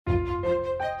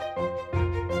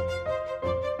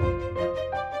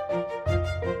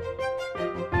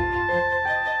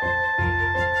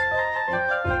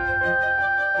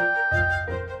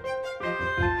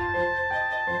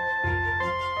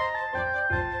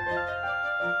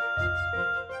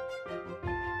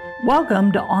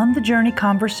Welcome to On the Journey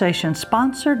Conversation,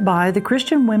 sponsored by the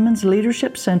Christian Women's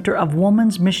Leadership Center of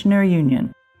Women's Missionary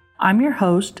Union. I'm your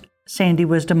host, Sandy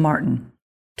Wisdom Martin.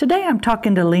 Today I'm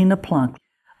talking to Lena Plunk.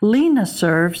 Lena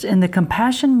serves in the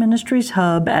Compassion Ministries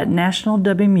Hub at National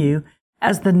WMU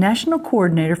as the National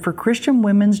Coordinator for Christian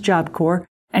Women's Job Corps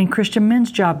and Christian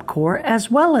Men's Job Corps,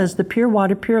 as well as the Pure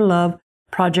Water, Pure Love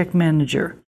Project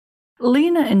Manager.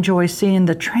 Lena enjoys seeing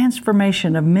the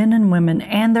transformation of men and women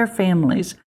and their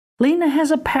families. Lena has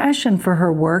a passion for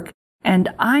her work, and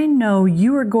I know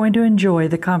you are going to enjoy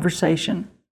the conversation.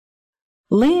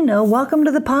 Lena, welcome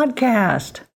to the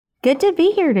podcast. Good to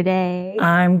be here today.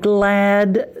 I'm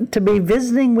glad to be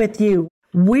visiting with you.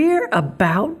 We're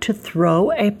about to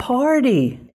throw a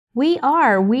party. We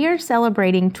are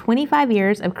celebrating 25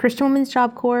 years of Christian Women's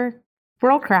Job Corps,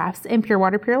 World Crafts, and Pure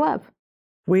Water, Pure Love.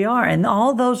 We are, and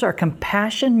all those are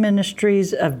compassion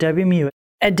ministries of WMU.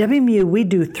 At WMU, we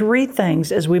do three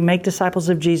things as we make disciples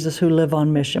of Jesus who live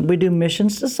on mission. We do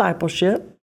missions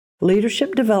discipleship,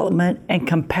 leadership development, and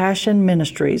compassion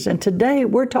ministries. And today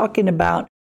we're talking about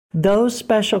those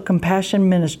special compassion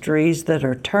ministries that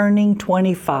are turning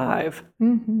 25.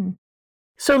 Mm-hmm.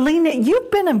 So, Lena,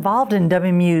 you've been involved in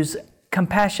WMU's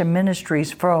compassion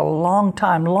ministries for a long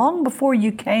time, long before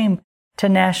you came to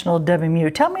National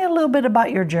WMU. Tell me a little bit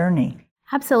about your journey.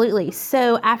 Absolutely.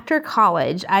 So after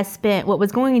college, I spent what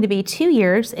was going to be 2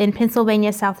 years in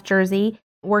Pennsylvania, South Jersey,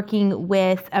 working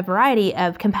with a variety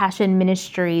of compassion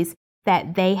ministries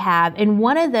that they have. And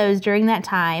one of those during that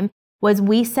time was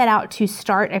we set out to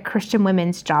start a Christian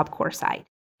Women's Job Corps site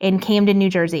in Camden, New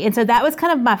Jersey. And so that was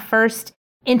kind of my first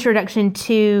introduction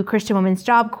to Christian Women's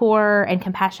Job Corps and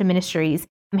compassion ministries.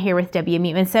 I'm here with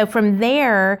WMU. And so from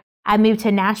there, I moved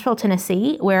to Nashville,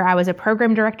 Tennessee, where I was a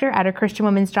program director at a Christian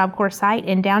Women's Job Corps site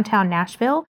in downtown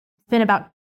Nashville. Spent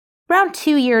around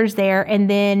 2 years there, and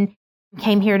then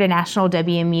came here to National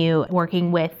WMU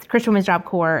working with Christian Women's Job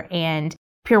Corps and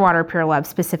Pure Water, Pure Love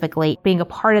specifically, being a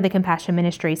part of the Compassion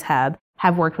Ministries Hub,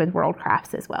 have worked with World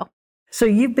Crafts as well. So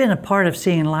you've been a part of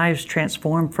seeing lives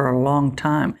transform for a long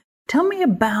time. Tell me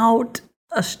about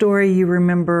a story you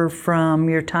remember from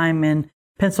your time in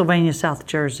Pennsylvania, South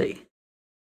Jersey.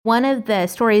 One of the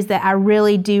stories that I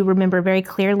really do remember very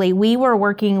clearly, we were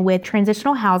working with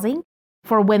transitional housing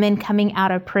for women coming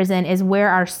out of prison, is where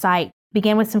our site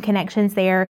began with some connections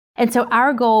there. And so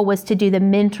our goal was to do the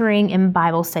mentoring and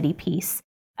Bible study piece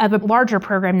of a larger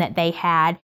program that they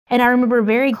had. And I remember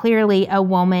very clearly a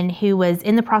woman who was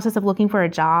in the process of looking for a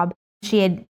job. She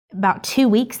had about 2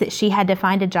 weeks that she had to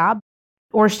find a job,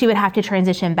 or she would have to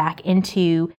transition back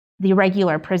into the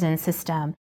regular prison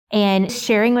system. And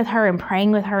sharing with her and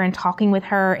praying with her and talking with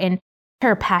her and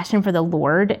her passion for the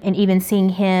Lord, and even seeing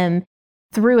Him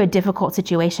through a difficult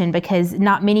situation, because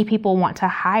not many people want to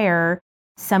hire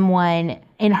someone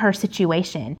in her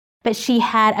situation. But she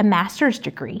had a master's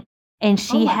degree, and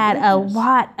she had a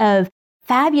lot of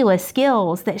fabulous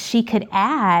skills that she could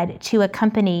add to a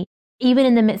company, even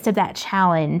in the midst of that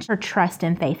challenge. Her trust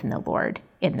and faith in the Lord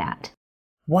in that.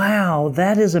 Wow,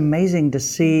 that is amazing to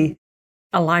see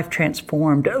a life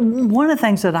transformed. One of the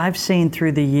things that I've seen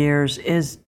through the years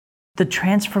is the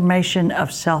transformation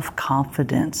of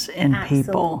self-confidence in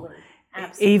people.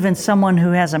 Absolutely. Even someone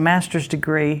who has a master's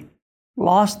degree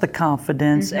lost the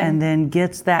confidence and then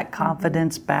gets that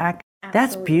confidence back.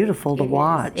 That's beautiful to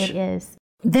watch. It is.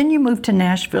 Then you moved to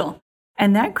Nashville,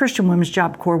 and that Christian Women's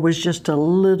Job Corps was just a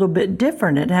little bit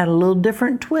different. It had a little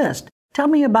different twist. Tell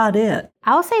me about it.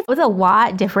 I'll say it was a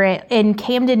lot different. In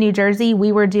Camden, New Jersey,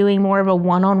 we were doing more of a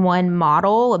one-on-one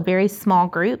model, a very small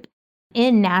group.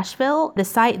 In Nashville, the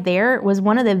site there was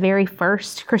one of the very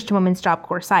first Christian Women's Job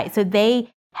Corps sites. So they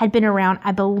had been around,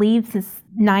 I believe, since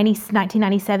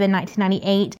 1997,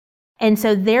 1998. And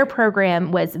so their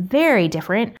program was very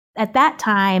different. At that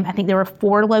time, I think there were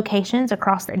 4 locations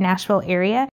across the Nashville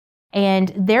area.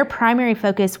 And their primary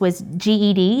focus was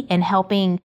GED and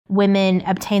helping women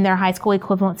obtain their high school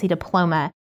equivalency diploma.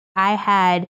 I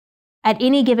had, at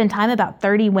any given time, about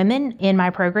 30 women in my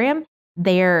program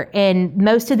there, and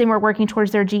most of them were working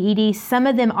towards their GED. Some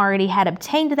of them already had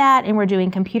obtained that and were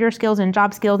doing computer skills and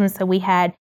job skills, and so we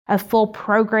had a full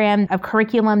program of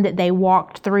curriculum that they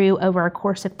walked through over a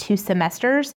course of 2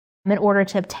 semesters in order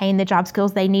to obtain the job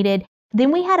skills they needed.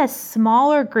 Then we had a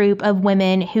smaller group of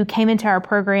women who came into our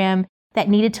program that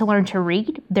needed to learn to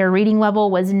read. Their reading level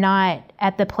was not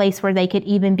at the place where they could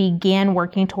even begin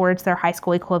working towards their high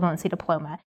school equivalency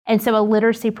diploma. And so a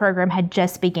literacy program had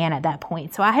just began at that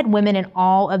point. So I had women in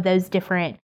all of those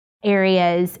different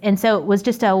areas. And so it was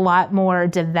just a lot more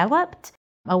developed,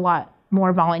 a lot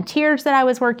more volunteers that I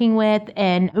was working with.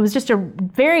 And it was just a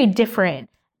very different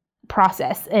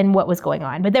process and what was going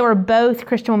on. But they were both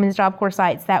Christian Women's Job Corps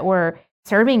sites that were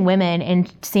serving women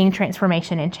and seeing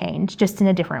transformation and change, just in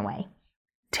a different way.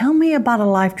 Tell me about a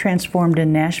life transformed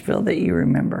in Nashville that you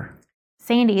remember.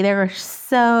 Sandy, there are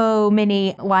so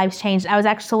many lives changed. I was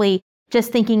actually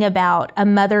just thinking about a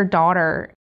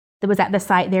mother-daughter that was at the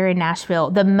site there in Nashville.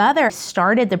 The mother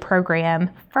started the program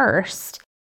first,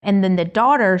 and then the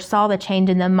daughter saw the change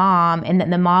in the mom, and that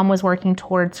the mom was working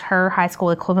towards her high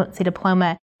school equivalency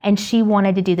diploma, and she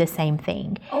wanted to do the same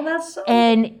thing. Oh, that's so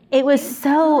And it was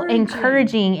so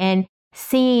encouraging, and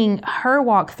seeing her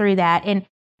walk through that. And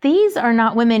these are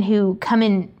not women who come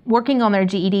in working on their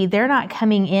GED. They're not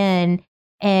coming in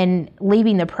and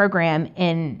leaving the program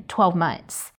in 12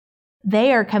 months.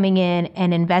 They are coming in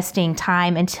and investing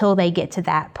time until they get to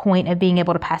that point of being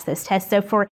able to pass those tests. So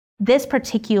for this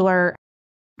particular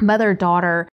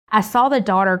mother-daughter, I saw the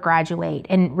daughter graduate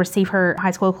and receive her high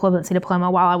school equivalency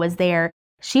diploma while I was there.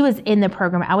 She was in the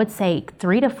program, I would say,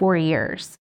 3 to 4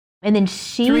 years. And then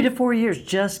 3 to 4 years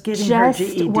just getting her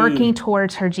GED. Just working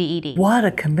towards her GED. What a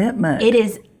commitment. It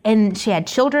is. And she had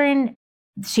children.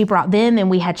 She brought them, and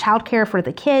we had childcare for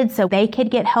the kids so they could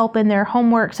get help in their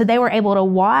homework. So they were able to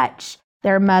watch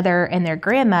their mother and their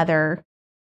grandmother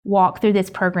walk through this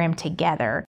program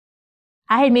together.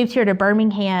 I had moved here to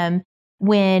Birmingham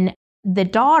when the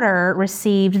daughter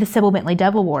received the Sybil Bentley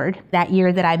Dove Award that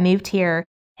year that I moved here.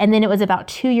 And then it was about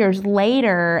 2 years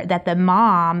later that the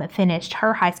mom finished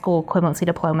her high school equivalency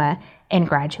diploma and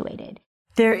graduated.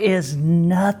 There is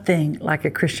nothing like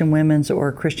a Christian Women's or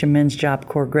a Christian Men's Job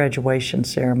Corps graduation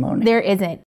ceremony. There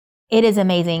isn't. It is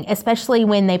amazing, especially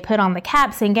when they put on the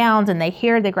caps and gowns and they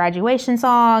hear the graduation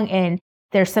song, and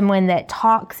there's someone that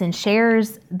talks and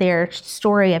shares their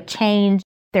story of change.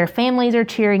 Their families are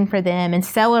cheering for them and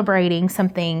celebrating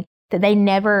something that they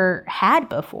never had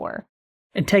before.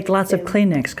 And take lots of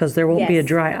Kleenex, because there won't be a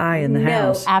dry eye in the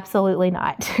house. Absolutely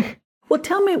not. Well,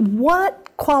 tell me, what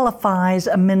qualifies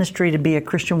a ministry to be a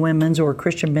Christian Women's or a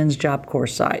Christian Men's Job Corps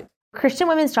site? Christian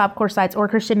Women's Job Corps sites or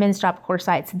Christian Men's Job Corps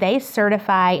sites, they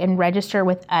certify and register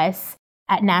with us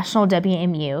at National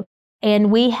WMU.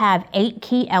 And we have 8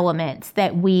 key elements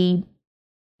that we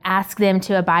ask them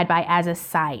to abide by as a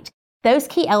site. Those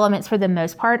key elements, for the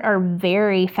most part, are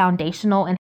very foundational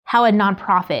in how a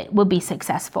nonprofit will be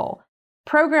successful.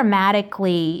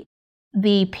 Programmatically,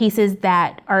 the pieces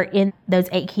that are in those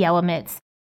 8 key elements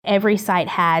every site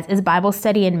has is Bible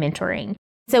study and mentoring.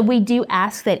 So we do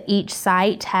ask that each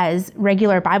site has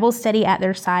regular Bible study at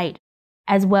their site,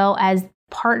 as well as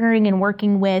partnering and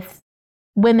working with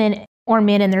women or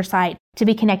men in their site to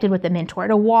be connected with a mentor,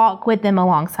 to walk with them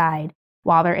alongside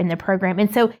while they're in the program.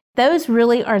 And so those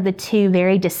really are the 2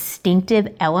 very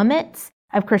distinctive elements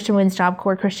of Christian Women's Job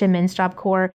Corps, Christian Men's Job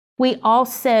Corps. We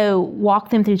also walk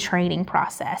them through training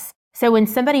process. So when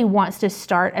somebody wants to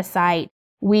start a site,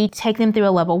 we take them through a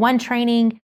level 1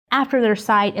 training. After their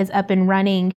site is up and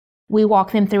running, we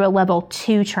walk them through a level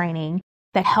 2 training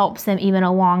that helps them even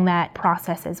along that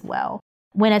process as well.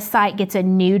 When a site gets a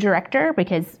new director,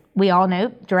 because we all know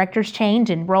directors change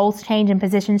and roles change and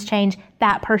positions change,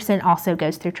 that person also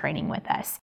goes through training with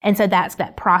us. And so that's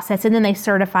that process. And then they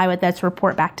certify with us,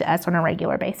 report back to us on a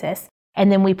regular basis. And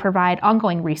then we provide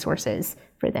ongoing resources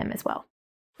for them as well.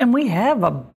 And we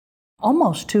have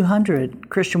almost 200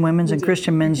 Christian Women's and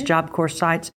Christian Men's Job Corps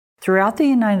sites throughout the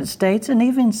United States and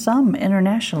even some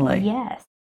internationally. Yes.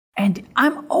 And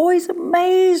I'm always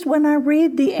amazed when I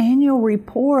read the annual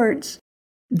reports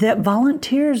that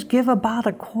volunteers give about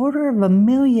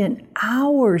 250,000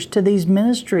 hours to these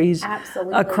ministries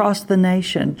across the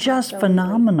nation. Just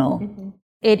phenomenal. Mm-hmm.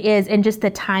 It is, and just the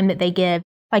time that they give,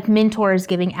 like mentors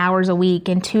giving hours a week,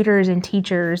 and tutors and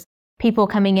teachers, people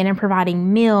coming in and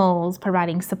providing meals,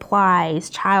 providing supplies,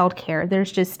 childcare.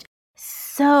 There's just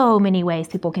so many ways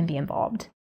people can be involved.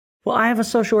 Well, I have a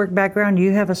social work background.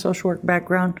 You have a social work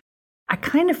background. I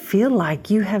kind of feel like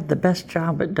you have the best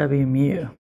job at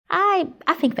WMU.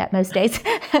 I think that most days.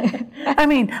 I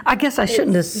mean, I guess I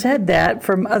shouldn't have said that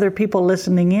from other people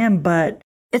listening in, but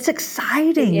it's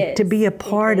exciting to be a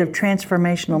part of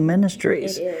transformational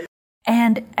ministries. It is.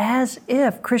 And as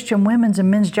if Christian Women's and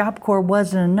Men's Job Corps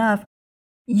wasn't enough,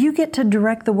 you get to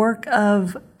direct the work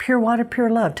of Pure Water,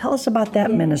 Pure Love. Tell us about that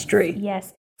ministry.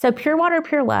 Yes. So Pure Water,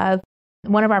 Pure Love,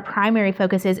 one of our primary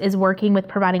focuses is working with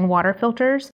providing water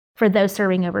filters for those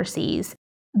serving overseas,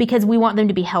 because we want them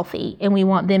to be healthy and we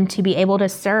want them to be able to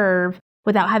serve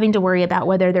without having to worry about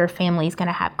whether their family is going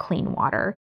to have clean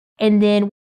water. And then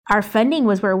our funding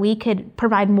was where we could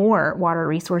provide more water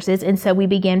resources. And so we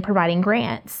began providing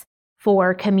grants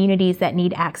for communities that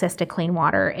need access to clean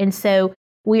water. And so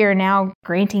we are now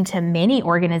granting to many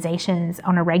organizations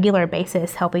on a regular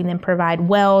basis, helping them provide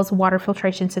wells, water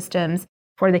filtration systems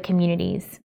for the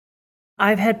communities.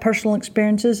 I've had personal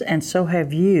experiences, and so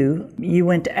have you. You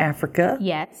went to Africa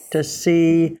Yes. to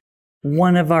see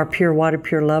one of our Pure Water,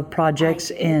 Pure Love projects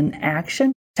in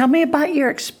action. Tell me about your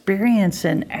experience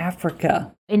in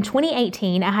Africa. In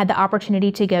 2018, I had the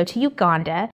opportunity to go to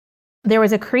Uganda. There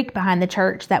was a creek behind the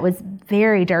church that was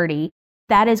very dirty.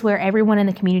 That is where everyone in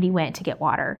the community went to get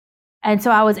water. And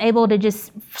so I was able to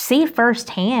just see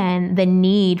firsthand the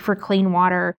need for clean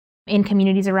water in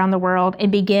communities around the world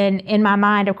and begin in my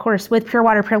mind, of course, with Pure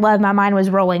Water, Pure Love, my mind was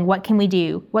rolling. What can we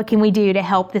do? What can we do to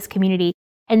help this community?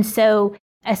 And so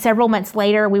several months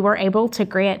later, we were able to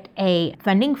grant a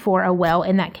funding for a well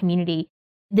in that community.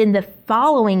 Then the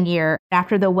following year,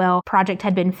 after the well project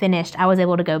had been finished, I was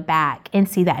able to go back and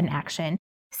see that in action.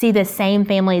 See the same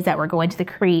families that were going to the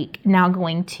creek now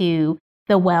going to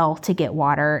the well to get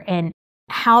water, and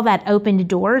how that opened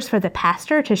doors for the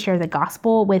pastor to share the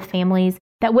gospel with families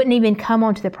that wouldn't even come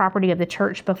onto the property of the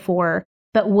church before,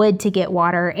 but would to get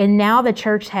water. And now the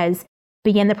church has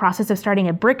began the process of starting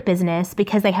a brick business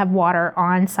because they have water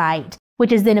on site,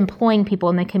 which is then employing people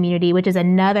in the community, which is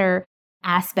another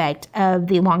aspect of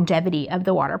the longevity of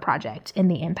the water project and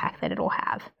the impact that it'll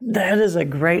have. That is a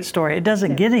great story. It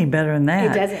doesn't get any better than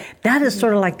that. It doesn't. That is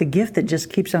sort of like the gift that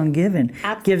just keeps on giving.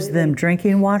 Absolutely. Gives them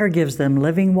drinking water, gives them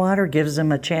living water, gives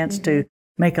them a chance to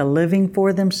make a living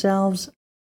for themselves.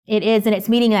 It is, and it's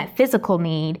meeting that physical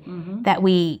need that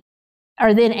we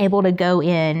are then able to go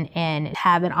in and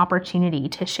have an opportunity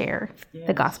to share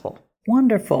the gospel.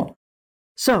 Wonderful.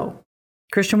 So,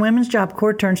 Christian Women's Job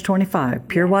Corps turns 25.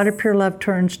 Pure Water, Pure Love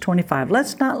turns 25.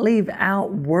 Let's not leave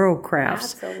out World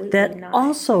Crafts that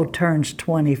also turns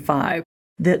 25.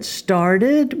 That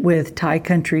started with Thai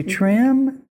Country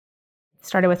Trim.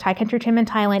 Started with Thai Country Trim in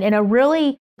Thailand. And a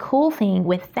really cool thing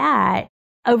with that,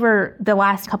 over the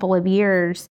last couple of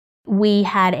years, we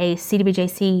had a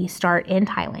CDBJC start in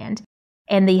Thailand.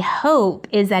 And the hope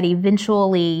is that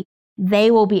eventually they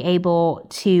will be able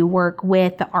to work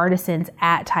with the artisans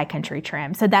at Thai Country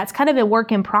Trim. So that's kind of a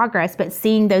work in progress, but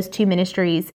seeing those two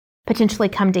ministries potentially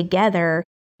come together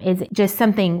is just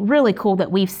something really cool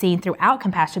that we've seen throughout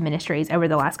Compassion Ministries over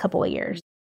the last couple of years.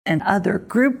 And other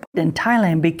group in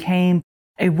Thailand became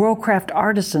a WorldCraft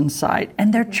artisan site,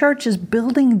 and their church is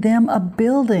building them a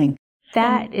building.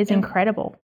 That is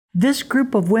incredible. This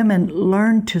group of women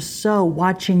learned to sew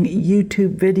watching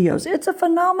YouTube videos. It's a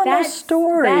phenomenal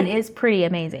story. That is pretty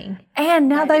amazing. And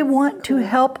now they want to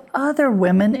help other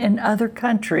women in other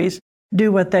countries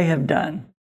do what they have done.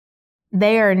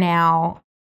 They are now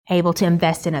able to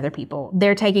invest in other people.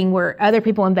 They're taking where other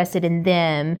people invested in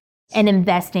them and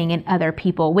investing in other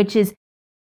people, which is,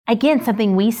 again,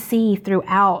 something we see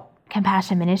throughout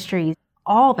Compassion Ministries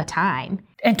all the time.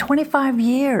 And 25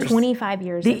 years. 25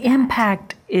 years. The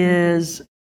impact is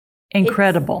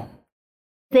incredible.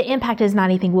 The impact is not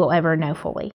anything we'll ever know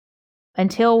fully.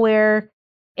 Until we're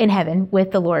in heaven with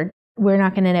the Lord, we're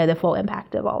not going to know the full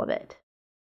impact of all of it.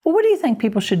 Well, what do you think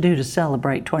people should do to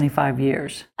celebrate 25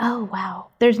 years? Oh, wow.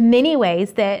 There's many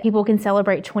ways that people can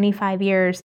celebrate 25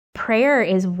 years. Prayer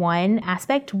is one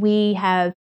aspect. We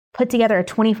have put together a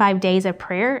 25 days of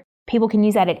prayer. People can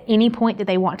use that at any point that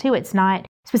they want to. It's not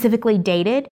specifically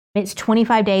dated. It's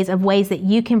 25 days of ways that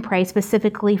you can pray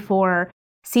specifically for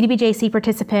CDBJC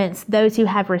participants, those who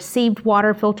have received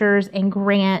water filters and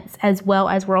grants, as well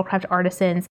as WorldCraft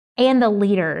artisans, and the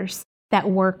leaders that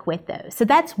work with those. So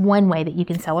that's one way that you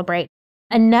can celebrate.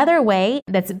 Another way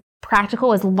that's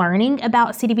practical is learning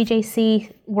about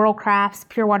CDBJC, WorldCrafts,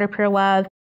 Pure Water, Pure Love.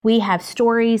 We have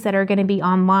stories that are going to be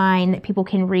online that people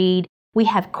can read. We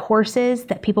have courses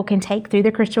that people can take through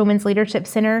the Christian Women's Leadership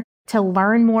Center to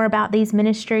learn more about these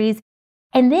ministries.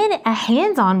 And then a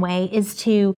hands-on way is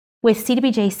to, with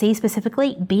CDBJC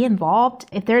specifically, be involved.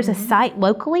 If there's a site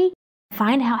locally,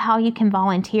 find out how you can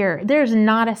volunteer. There's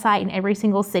not a site in every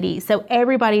single city, so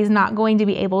everybody's not going to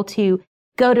be able to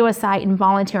go to a site and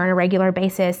volunteer on a regular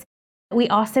basis. We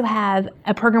also have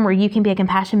a program where you can be a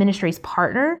Compassion Ministries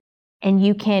partner, and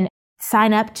you can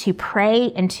sign up to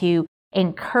pray and to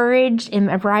encourage in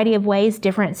a variety of ways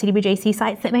different CDBJC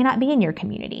sites that may not be in your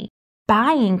community.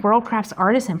 Buying WorldCrafts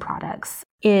artisan products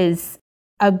is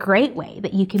a great way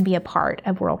that you can be a part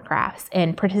of WorldCrafts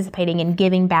and participating and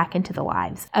giving back into the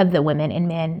lives of the women and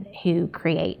men who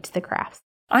create the crafts.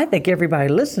 I think everybody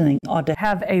listening ought to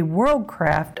have a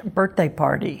WorldCraft birthday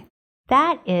party.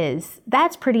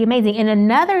 That's pretty amazing. And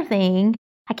another thing,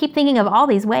 I keep thinking of all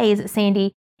these ways,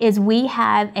 Sandy, is we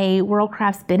have a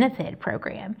WorldCrafts benefit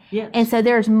program. Yes. And so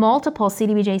there's multiple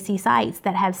CDBJC sites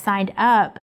that have signed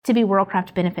up to be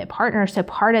WorldCraft benefit partners. So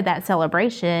part of that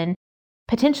celebration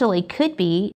potentially could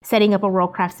be setting up a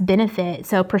WorldCrafts benefit.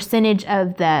 So a percentage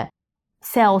of the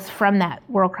sales from that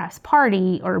WorldCrafts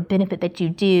party or benefit that you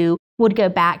do would go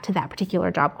back to that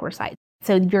particular Job Corps site.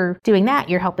 So you're doing that,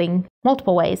 you're helping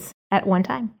multiple ways at one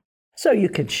time. So you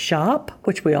could shop,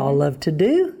 which we all love to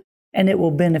do, and it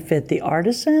will benefit the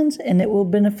artisans, and it will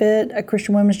benefit a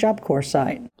Christian Women's Job Corps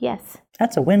site. Yes.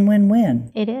 That's a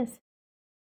win-win-win. It is.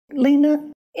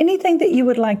 Lena, anything that you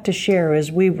would like to share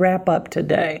as we wrap up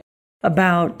today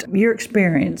about your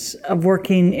experience of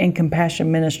working in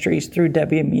Compassion Ministries through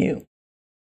WMU?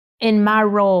 In my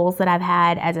roles that I've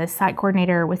had as a site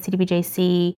coordinator with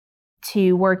CDBJC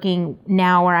to working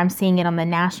now where I'm seeing it on the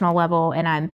national level and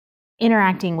I'm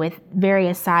interacting with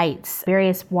various sites,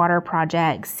 various water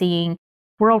projects, seeing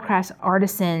WorldCrafts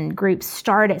artisan groups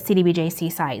start at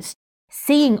CDBJC sites.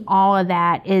 Seeing all of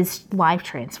that is life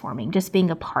transforming, just being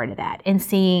a part of that and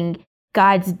seeing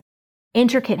God's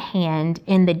intricate hand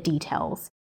in the details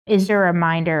is a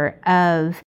reminder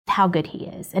of how good He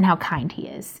is and how kind He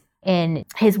is. And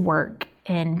His work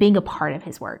and being a part of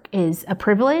His work is a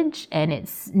privilege, and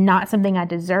it's not something I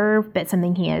deserve, but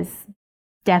something He has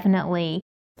definitely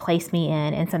placed me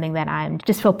in and something that I'm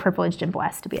just feel privileged and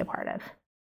blessed to be a part of.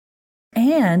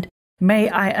 And may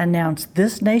I announce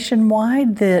this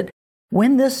nationwide that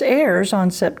when this airs on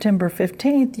September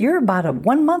 15th, you're about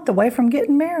 1 month away from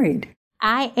getting married.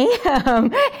 I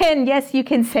am. And yes, you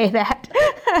can say that.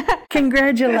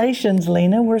 Congratulations,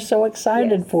 Lena. We're so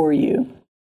excited for you.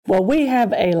 Well, we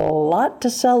have a lot to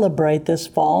celebrate this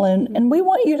fall, and we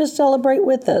want you to celebrate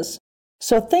with us.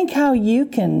 So think how you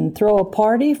can throw a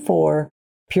party for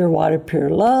Pure Water, Pure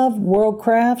Love,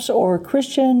 WorldCrafts, or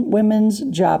Christian Women's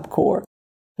Job Corps.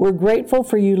 We're grateful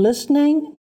for you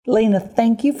listening. Lena,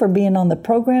 thank you for being on the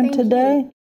program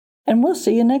today, and we'll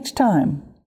see you next time.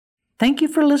 Thank you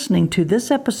for listening to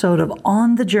this episode of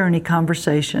On the Journey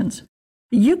Conversations.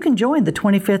 You can join the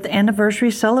 25th anniversary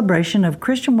celebration of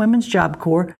Christian Women's Job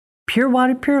Corps, Pure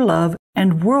Water, Pure Love,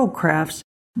 and WorldCrafts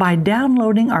by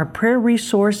downloading our prayer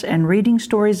resource and reading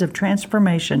stories of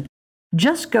transformation.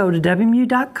 Just go to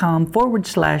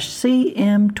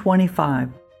WMU.com/CM25.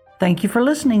 Thank you for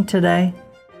listening today.